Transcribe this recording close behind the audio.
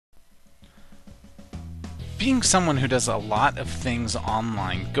Being someone who does a lot of things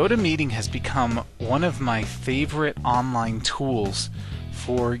online, GoToMeeting has become one of my favorite online tools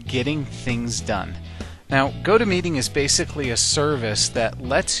for getting things done. Now, GoToMeeting is basically a service that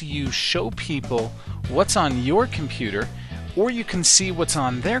lets you show people what's on your computer, or you can see what's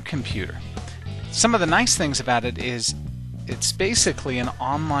on their computer. Some of the nice things about it is it's basically an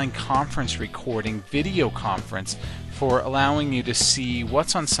online conference recording, video conference, for allowing you to see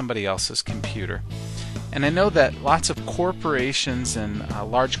what's on somebody else's computer. And I know that lots of corporations and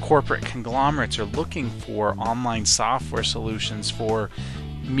large corporate conglomerates are looking for online software solutions for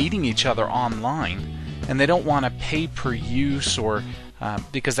meeting each other online, and they don't want to pay per use or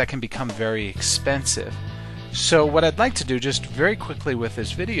because that can become very expensive. So what I'd like to do just very quickly with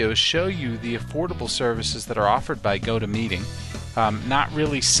this video is show you the affordable services that are offered by GoToMeeting. Not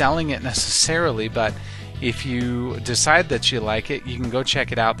really selling it necessarily, but if you decide that you like it, you can go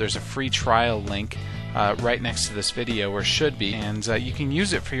check it out. There's a free trial link right next to this video, or should be, and you can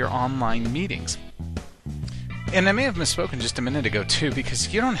use it for your online meetings. And I may have misspoken just a minute ago too,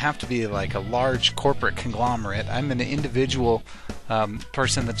 because you don't have to be like a large corporate conglomerate. I'm an individual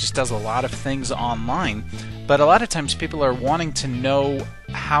person that just does a lot of things online, but a lot of times people are wanting to know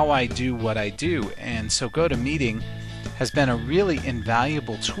how I do what I do, and so GoToMeeting has been a really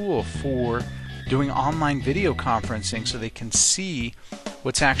invaluable tool for doing online video conferencing so they can see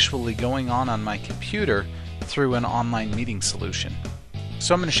what's actually going on my computer through an online meeting solution.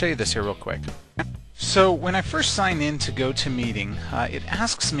 So I'm going to show you this here real quick. So when I first sign in to GoToMeeting, it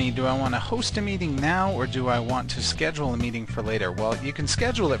asks me, do I want to host a meeting now or do I want to schedule a meeting for later? Well, you can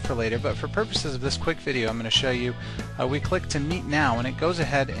schedule it for later, but for purposes of this quick video I'm going to show you, we click to meet now and it goes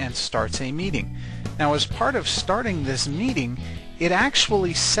ahead and starts a meeting. Now as part of starting this meeting, it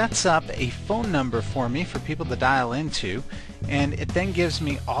actually sets up a phone number for me for people to dial into, and it then gives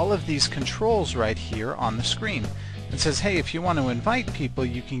me all of these controls right here on the screen. It says, hey, if you want to invite people,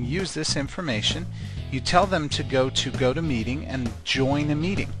 you can use this information. You tell them to go to GoToMeeting and join a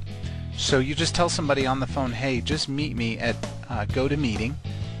meeting. So you just tell somebody on the phone, hey, just meet me at GoToMeeting,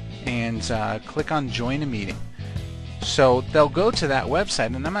 and click on join a meeting. So they'll go to that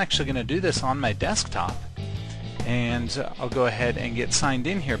website, and I'm actually going to do this on my desktop. And I'll go ahead and get signed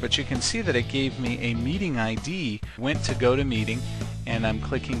in here, but you can see that it gave me a meeting ID. Went to GoToMeeting, and I'm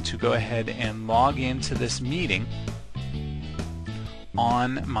clicking to go ahead and log into this meeting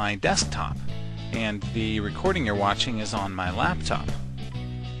on my desktop, and the recording you're watching is on my laptop.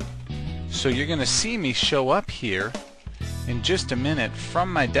 So you're going to see me show up here in just a minute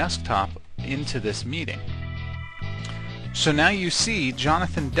from my desktop into this meeting. So now you see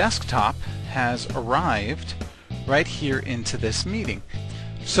Jonathan Desktop has arrived right here into this meeting.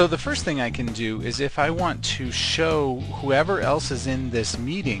 So the first thing I can do is, if I want to show whoever else is in this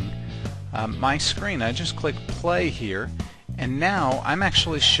meeting my screen, I just click play here, and now I'm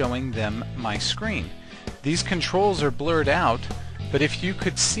actually showing them my screen. These controls are blurred out, but if you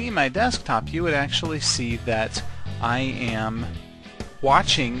could see my desktop, you would actually see that I am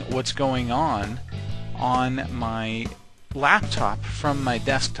watching what's going on my laptop from my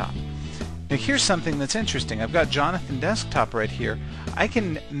desktop. Now here's something that's interesting. I've got Jonathan Desktop right here. I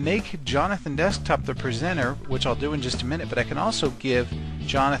can make Jonathan Desktop the presenter, which I'll do in just a minute, but I can also give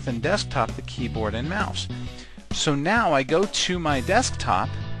Jonathan Desktop the keyboard and mouse. So now I go to my desktop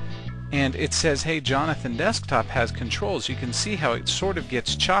and it says, hey, Jonathan Desktop has controls. You can see how it sort of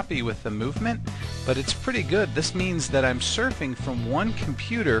gets choppy with the movement, but it's pretty good. This means that I'm surfing from one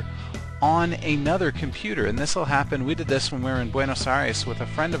computer on another computer, and this will happen. We did this when we were in Buenos Aires with a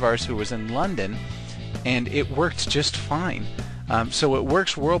friend of ours who was in London, and it worked just fine. So it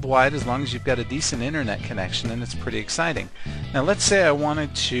works worldwide as long as you've got a decent internet connection, and it's pretty exciting. Now let's say I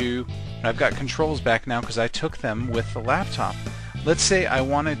wanted to, I've got controls back now because I took them with the laptop. Let's say I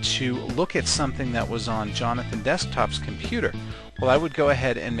wanted to look at something that was on Jonathan Desktop's computer. Well, I would go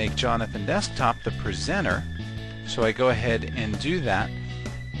ahead and make Jonathan Desktop the presenter. So I go ahead and do that,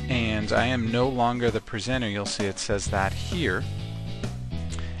 and I am no longer the presenter. You'll see it says that here.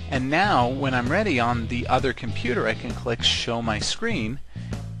 And now when I'm ready on the other computer, I can click show my screen,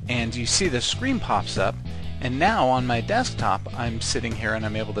 and you see the screen pops up, and now on my desktop I'm sitting here and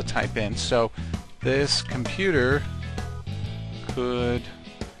I'm able to type in, so this computer could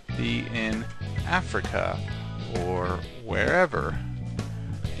be in Africa or wherever,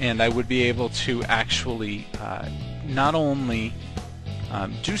 and I would be able to actually not only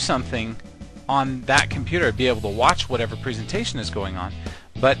do something on that computer, I'd be able to watch whatever presentation is going on,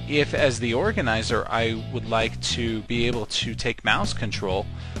 but if as the organizer I would like to be able to take mouse control,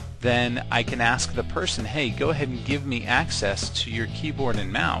 then I can ask the person, hey, go ahead and give me access to your keyboard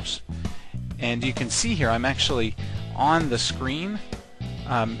and mouse, And you can see here I'm actually on the screen,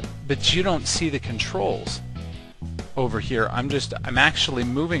 but you don't see the controls over here. I'm actually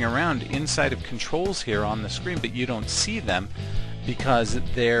moving around inside of controls here on the screen, but you don't see them because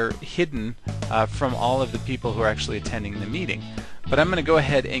they're hidden from all of the people who are actually attending the meeting. But I'm going to go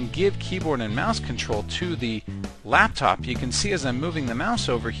ahead and give keyboard and mouse control to the laptop. You can see as I'm moving the mouse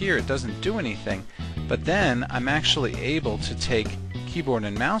over here, it doesn't do anything, but then I'm actually able to take keyboard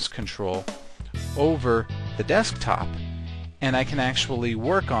and mouse control over the desktop, and I can actually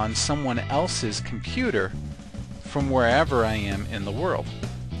work on someone else's computer from wherever I am in the world.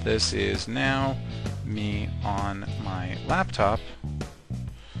 This is now me on my laptop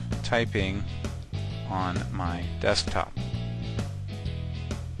typing on my desktop.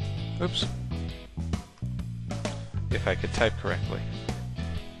 Oops. If I could type correctly.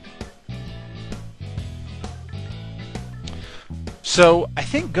 So I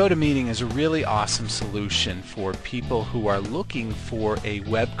think GoToMeeting is a really awesome solution for people who are looking for a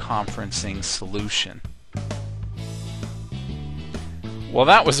web conferencing solution. Well,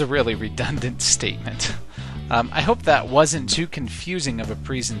 that was a really redundant statement. I hope that wasn't too confusing of a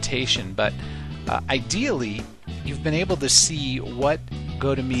presentation, but ideally you've been able to see what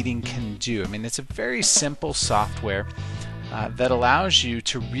GoToMeeting can do. I mean, it's a very simple software that allows you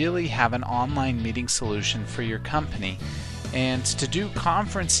to really have an online meeting solution for your company and to do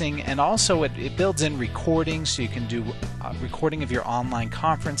conferencing, and also it builds in recording, so you can do recording of your online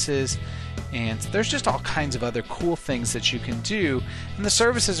conferences, and there's just all kinds of other cool things that you can do, and the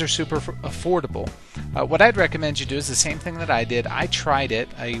services are super affordable. What I'd recommend you do is the same thing that I did. I tried it.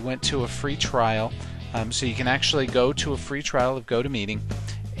 I went to a free trial, so you can actually go to a free trial of GoToMeeting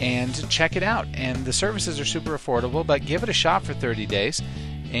and check it out, and the services are super affordable, but give it a shot for 30 days.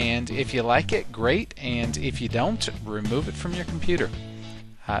 And if you like it, great, and if you don't, remove it from your computer.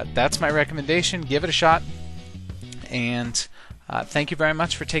 That's my recommendation. Give it a shot, and thank you very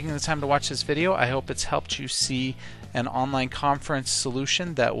much for taking the time to watch this video. I hope it's helped you see an online conference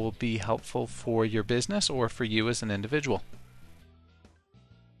solution that will be helpful for your business or for you as an individual.